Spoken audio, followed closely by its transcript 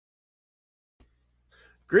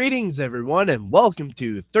Greetings, everyone, and welcome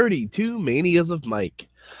to 32 Manias of Mike.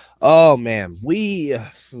 Oh, man,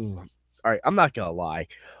 all right, I'm not gonna lie.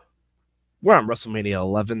 We're on WrestleMania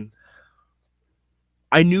 11.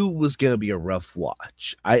 I knew it was gonna be a rough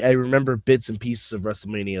watch. I remember bits and pieces of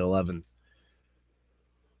WrestleMania 11.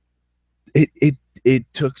 It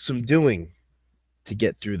took some doing to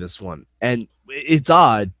get through this one, and it's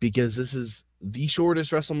odd because this is the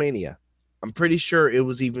shortest WrestleMania. I'm pretty sure it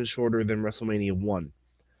was even shorter than WrestleMania 1.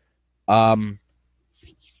 Um,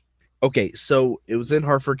 Okay, so it was in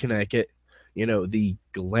Hartford, Connecticut, the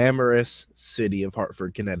glamorous city of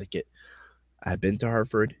Hartford, Connecticut. I've been to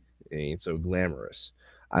Hartford, it ain't so glamorous.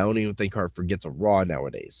 I don't even think Hartford gets a Raw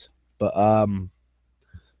nowadays. But all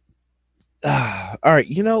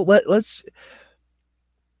right, let's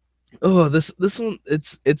this one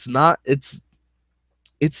it's not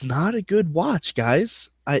a good watch, guys.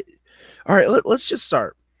 All right, let's just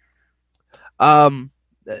start. Um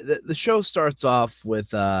the show starts off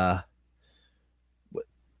with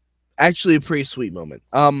actually a pretty sweet moment.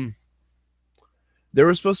 There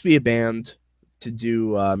was supposed to be a band to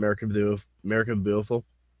do American Beautiful.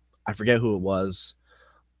 I forget who it was.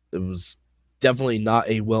 It was definitely not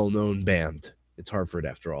a well-known band. It's Hartford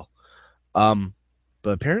after all. Um,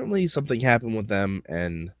 but apparently something happened with them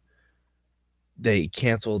and they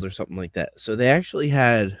canceled or something like that. So they actually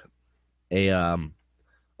had a um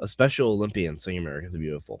a special Olympian sing American the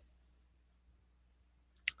Beautiful.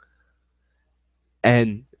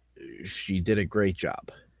 And she did a great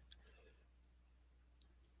job.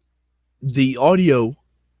 The audio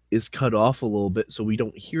is cut off a little bit, so we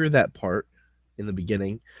don't hear that part in the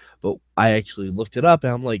beginning. But I actually looked it up,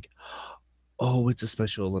 and I'm like, oh, it's a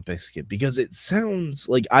Special Olympics skit because it sounds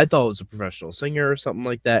like I thought it was a professional singer or something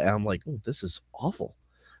like that. And I'm like, oh, this is awful.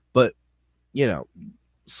 But you know,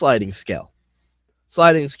 sliding scale,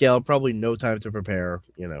 probably no time to prepare.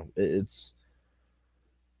 It's.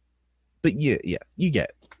 But yeah, you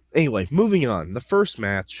get it. Anyway, moving on. The first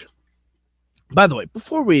match. By the way,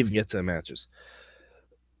 before we even get to the matches,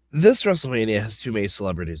 this WrestleMania has too many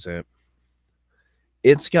celebrities in it.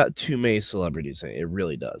 It's got too many celebrities in it. It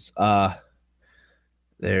really does.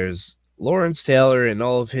 There's Lawrence Taylor and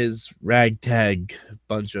all of his ragtag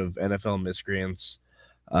bunch of NFL miscreants.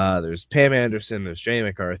 There's Pam Anderson. There's Jay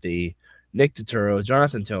McCarthy, Nick Turturro,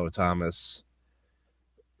 Jonathan Taylor Thomas,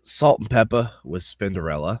 Salt and Pepper with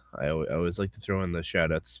Spinderella. I always like to throw in the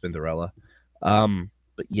shout out to Spinderella.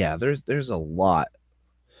 But yeah, there's a lot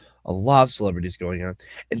of celebrities going on.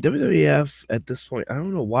 And WWF at this point, I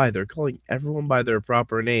don't know why they're calling everyone by their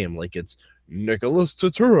proper name, like it's Nicholas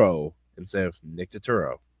Turturro instead of Nick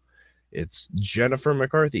Turturro. It's Jennifer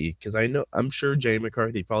McCarthy because I'm sure Jay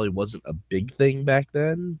McCarthy probably wasn't a big thing back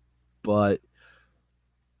then, but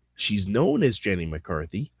she's known as Jenny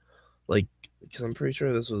McCarthy. Like, because I'm pretty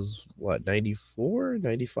sure this was what 94,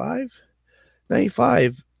 95,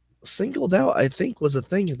 95. Singled out, I think, was a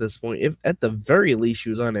thing at this point. If at the very least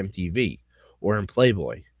she was on MTV or in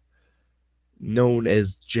Playboy, known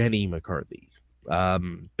as Jenny McCarthy.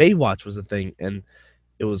 Baywatch was a thing, and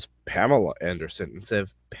it was Pamela Anderson instead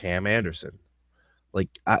of Pam Anderson. Like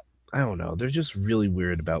I don't know. They're just really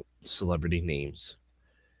weird about celebrity names.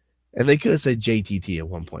 And they could have said JTT at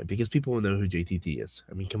one point because people will know who JTT is.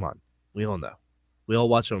 I mean, come on. We all know. We all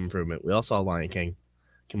watch Home Improvement. We all saw Lion King.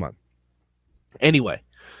 Come on. Anyway,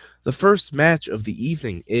 the first match of the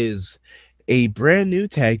evening is a brand new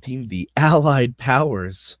tag team, the Allied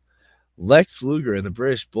Powers. Lex Luger and the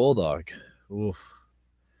British Bulldog. Oof.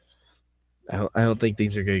 I don't think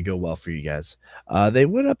things are going to go well for you guys. They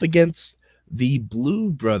went up against the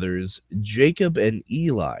Blue Brothers, Jacob and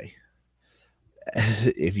Eli.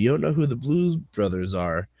 If you don't know who the Blues Brothers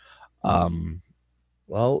are,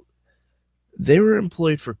 well, they were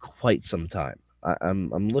employed for quite some time.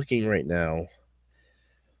 I'm looking right now.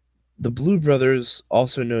 The Blue Brothers,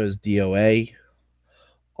 also known as DOA,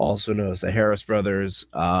 also known as the Harris Brothers.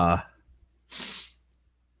 I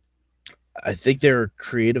think they're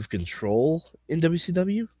creative control in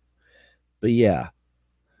WCW. But yeah.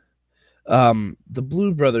 The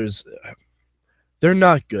Blue Brothers, they're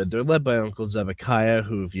not good. They're led by Uncle Zebekiah,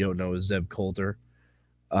 who, if you don't know, is Zeb Coulter.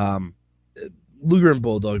 Um, Luger and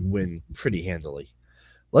Bulldog win pretty handily.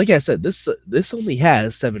 Like I said, this only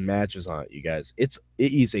has 7 matches on it, you guys. It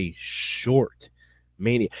is a short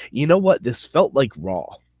Mania. You know what? This felt like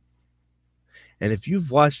Raw. And if you've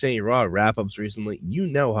watched any Raw wrap-ups recently, you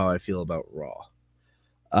know how I feel about Raw.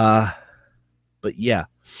 But yeah.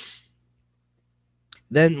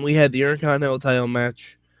 Then we had the Intercontinental title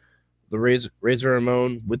match. The Razor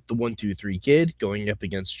Ramon with the 1-2-3 Kid going up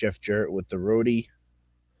against Jeff Jarrett with the Roadie.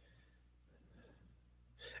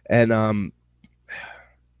 And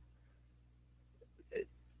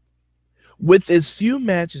With as few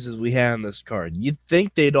matches as we had on this card, you'd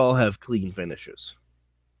think they'd all have clean finishes.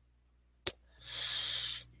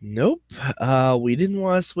 Nope. We didn't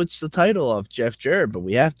want to switch the title off Jeff Jarrett, but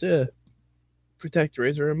we have to protect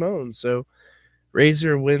Razor Ramon. So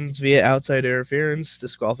Razor wins via outside interference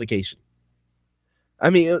disqualification. I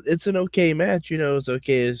mean, it's an okay match, as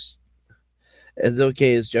okay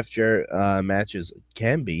as Jeff Jarrett matches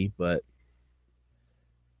can be, but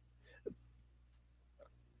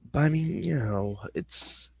I mean,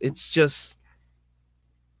 it's just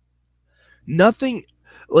nothing.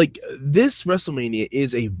 Like, this WrestleMania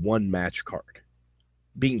is a one match card.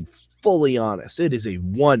 Being fully honest, it is a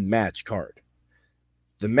one match card.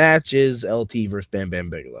 The match is LT versus Bam Bam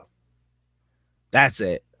Bigelow. That's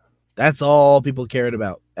it. That's all people cared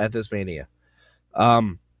about at this Mania.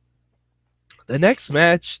 The next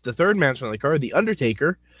match, the third match on the card, The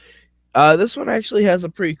Undertaker. This one actually has a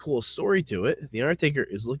pretty cool story to it. The Undertaker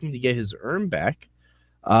is looking to get his urn back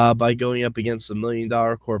by going up against the $1 Million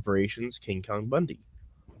Corporation's King Kong Bundy.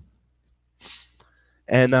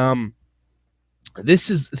 And this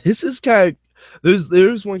is kind of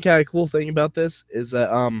there's one kind of cool thing about this is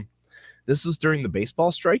that this was during the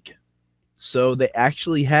baseball strike, so they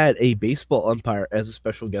actually had a baseball umpire as a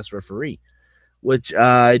special guest referee, which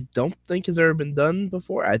I don't think has ever been done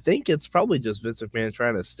before. I think it's probably just Vince McMahon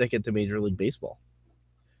trying to stick it to Major League Baseball.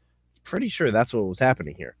 Pretty sure that's what was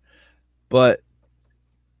happening here. But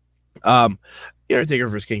The Undertaker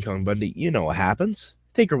versus King Kong Bundy, you know what happens.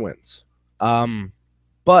 Taker wins.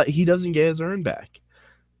 But he doesn't get his urn back.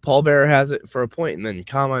 Paul Bearer has it for a point, and then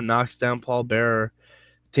Kama knocks down Paul Bearer,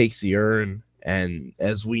 takes the urn, and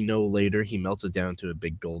as we know later, he melts it down to a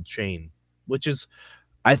big gold chain, which is,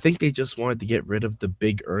 I think they just wanted to get rid of the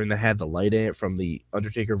big urn that had the light in it from the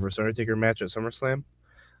Undertaker versus Undertaker match at SummerSlam.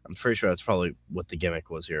 I'm pretty sure that's probably what the gimmick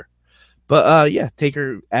was here. But yeah,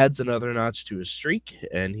 Taker adds another notch to his streak,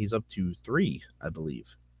 and he's up to 3, I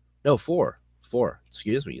believe. No, 4. 4.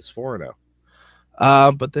 Excuse me, he's 4 now.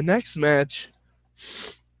 But the next match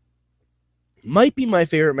might be my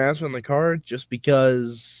favorite match on the card just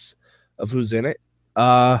because of who's in it.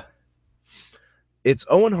 It's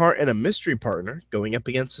Owen Hart and a mystery partner going up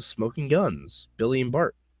against the Smoking Guns, Billy and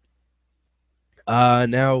Bart.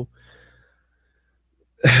 Now,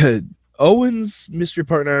 Owen's mystery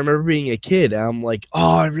partner, I remember being a kid. I'm like,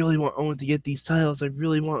 oh, I really want Owen to get these titles. I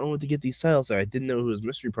really want Owen to get these titles. And I didn't know who his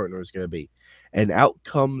mystery partner was going to be. And out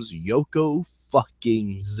comes Yoko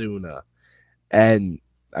fucking Zuna. And,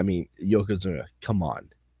 I mean, Yokozuna, come on.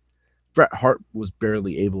 Bret Hart was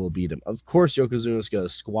barely able to beat him. Of course, Yokozuna's going to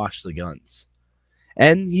squash the Guns.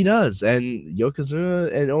 And he does. And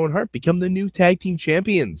Yokozuna and Owen Hart become the new tag team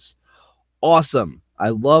champions. Awesome. I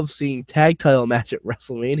love seeing tag title match at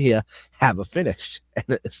WrestleMania have a finish,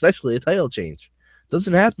 and especially a title change.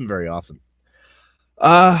 Doesn't happen very often.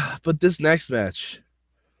 But this next match,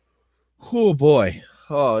 oh boy.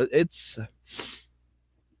 Oh, it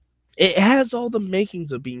has all the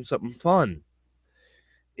makings of being something fun.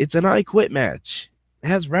 It's an I Quit match. It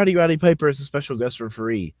has Rowdy Piper as a special guest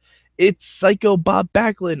referee. It's Psycho Bob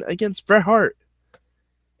Backlund against Bret Hart.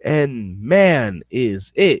 And man,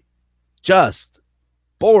 is it just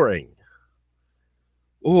boring.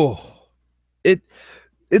 Oh,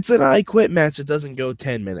 it's an I Quit match that doesn't go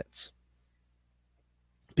 10 minutes.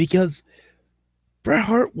 Because Bret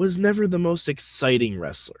Hart was never the most exciting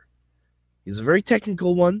wrestler. He's a very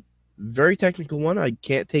technical one. Very technical one. I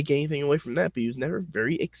can't take anything away from that, but he was never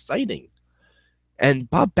very exciting. And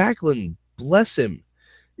Bob Backlund, bless him,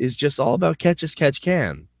 is just all about catch as catch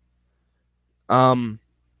can. And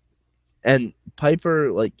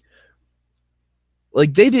Piper,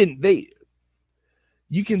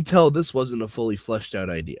 you can tell this wasn't a fully fleshed out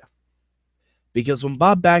idea. Because when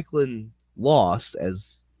Bob Backlund lost,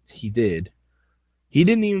 as he did, he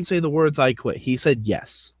didn't even say the words "I quit." He said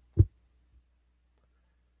yes.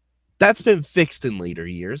 That's been fixed in later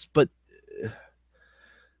years, but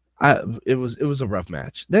it was a rough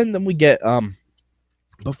match. Then we get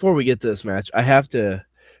before we get to this match, I have to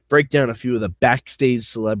break down a few of the backstage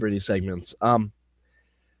celebrity segments.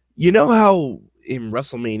 You know how in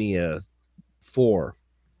WrestleMania 4,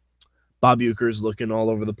 Bob Uecker's looking all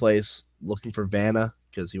over the place, looking for Vanna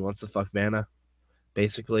because he wants to fuck Vanna,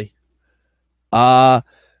 basically.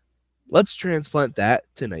 Let's transplant that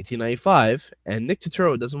to 1995, and Nick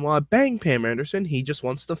Turturro doesn't want to bang Pam Anderson. He just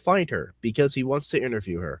wants to find her because he wants to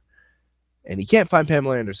interview her. And he can't find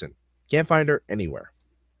Pamela Anderson. Can't find her anywhere.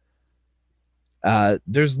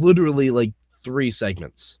 There's literally 3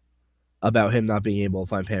 segments about him not being able to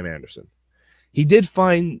find Pam Anderson. He did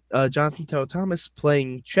find Jonathan Taylor Thomas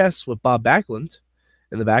playing chess with Bob Backlund,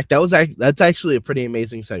 in the back. That's actually a pretty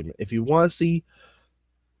amazing segment. If you want to see,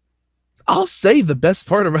 I'll say the best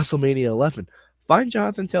part of WrestleMania 11, find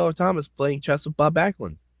Jonathan Taylor Thomas playing chess with Bob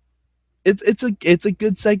Backlund. It's a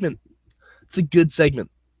good segment. It's a good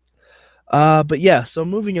segment. But yeah, so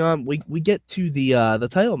moving on, we get to the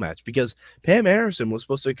title match because Pam Anderson was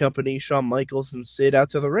supposed to accompany Shawn Michaels and Sid out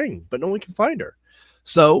to the ring, but no one can find her.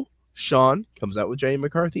 So Shawn comes out with Jenny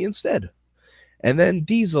McCarthy instead. And then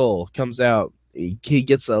Diesel comes out. He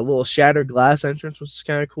gets a little shattered glass entrance, which is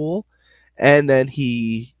kind of cool. And then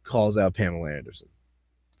he calls out Pamela Anderson.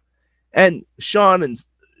 And Shawn and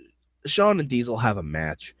Diesel have a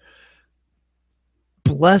match.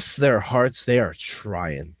 Bless their hearts, they are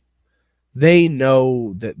trying. They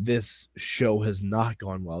know that this show has not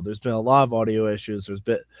gone well. There's been a lot of audio issues.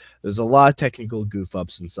 There's a lot of technical goof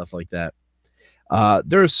ups and stuff like that.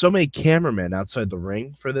 There are so many cameramen outside the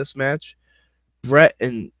ring for this match.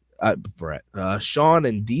 Shawn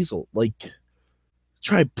and Diesel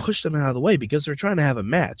try to push them out of the way because they're trying to have a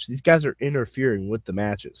match. These guys are interfering with the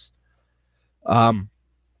matches. But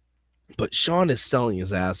Shawn is selling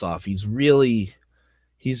his ass off. He's really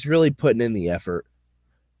putting in the effort.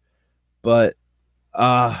 But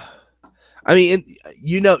I mean,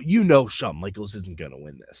 you know Shawn Michaels isn't gonna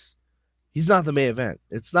win this. He's not the main event.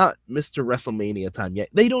 It's not Mr. WrestleMania time yet.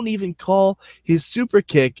 They don't even call his super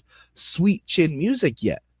kick Sweet Chin Music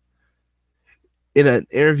yet. In an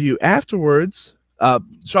interview afterwards,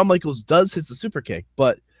 Shawn Michaels does hit the super kick,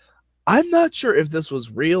 but I'm not sure if this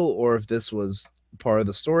was real or if this was part of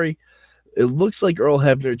the story. It looks like Earl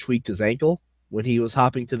Hebner tweaked his ankle when he was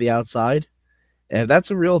hopping to the outside. And if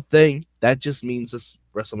that's a real thing, that just means this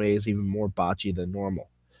WrestleMania is even more botchy than normal.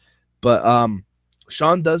 But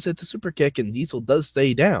Shawn does hit the super kick and Diesel does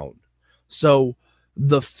stay down. So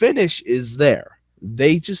the finish is there.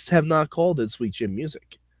 They just have not called it Sweet Chin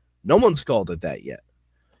Music. No one's called it that yet.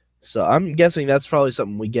 So I'm guessing that's probably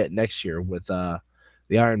something we get next year with the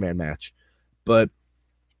Iron Man match. But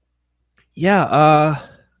yeah,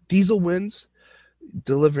 Diesel wins,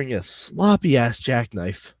 delivering a sloppy ass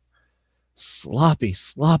jackknife. Sloppy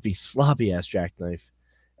ass jackknife.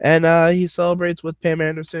 And he celebrates with Pam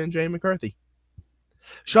Anderson and Jay McCarthy.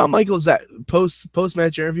 Shawn Michaels'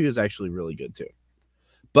 post-match interview is actually really good too.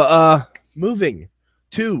 But moving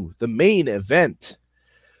to the main event.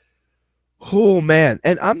 Oh man,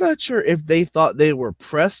 and I'm not sure if they thought they were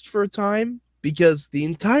pressed for time because the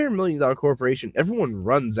entire $1 Million Corporation, everyone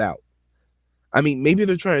runs out. I mean, maybe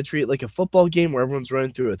they're trying to treat it like a football game where everyone's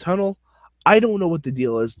running through a tunnel. I don't know what the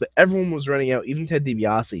deal is, but everyone was running out, even Ted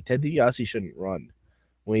DiBiase. Ted DiBiase shouldn't run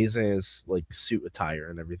when he's in his suit attire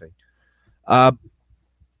and everything. But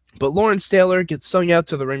Lawrence Taylor gets sung out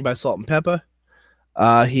to the ring by Salt and Peppa.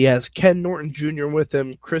 He has Ken Norton Jr. with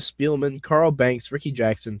him, Chris Spielman, Carl Banks, Ricky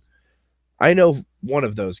Jackson. I know one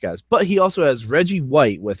of those guys, but he also has Reggie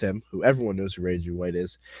White with him, who everyone knows who Reggie White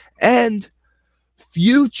is, and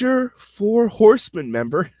future Four Horsemen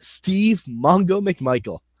member Steve Mongo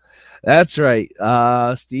McMichael. That's right.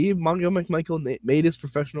 Steve Mongo McMichael made his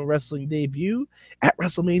professional wrestling debut at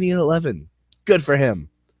WrestleMania 11. Good for him.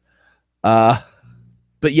 But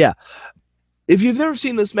yeah, if you've never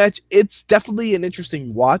seen this match, it's definitely an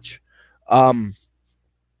interesting watch. I'm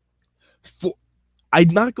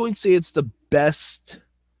not going to say it's the best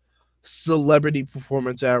celebrity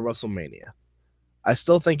performance at WrestleMania. I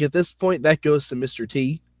still think at this point that goes to Mr.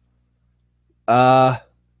 T.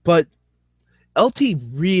 But LT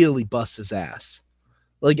really busts his ass.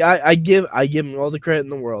 I give him all the credit in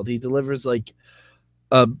the world. He delivers a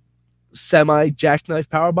semi jackknife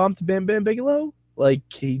powerbomb to Bam Bam Bigelow.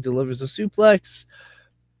 He delivers a suplex.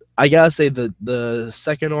 I gotta say the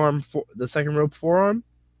second rope forearm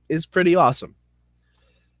is pretty awesome.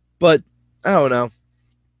 But I don't know.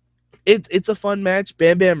 It's a fun match.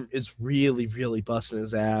 Bam Bam is really, really busting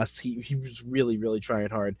his ass. He was really, really trying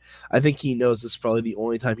hard. I think he knows this is probably the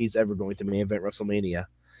only time he's ever going to main event WrestleMania.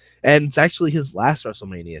 And it's actually his last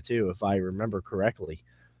WrestleMania, too, if I remember correctly.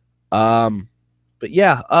 But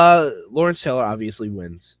yeah, Lawrence Taylor obviously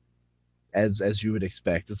wins, as you would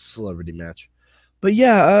expect. It's a celebrity match. But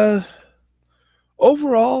yeah,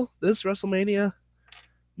 overall, this WrestleMania,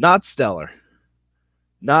 not stellar.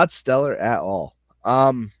 Not stellar at all.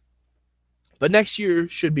 But next year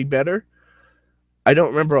should be better. I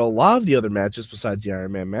don't remember a lot of the other matches besides the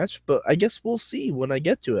Iron Man match, but I guess we'll see when I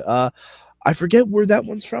get to it. I forget where that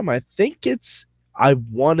one's from. I think I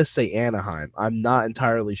want to say Anaheim. I'm not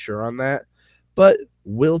entirely sure on that, but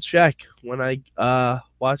we'll check when I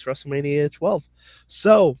watch WrestleMania 12.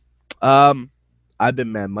 So, I've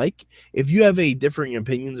been Mad Mike. If you have differing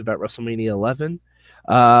opinions about WrestleMania 11,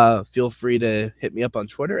 Feel free to hit me up on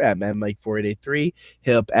Twitter at MadMike4883.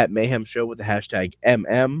 Hit up at Mayhem Show with the hashtag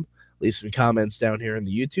MM. Leave some comments down here in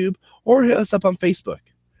the YouTube, or hit us up on Facebook.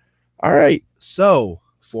 All right, so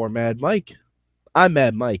for Mad Mike, I'm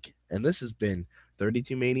Mad Mike, and this has been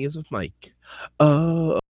 32 Manias with Mike.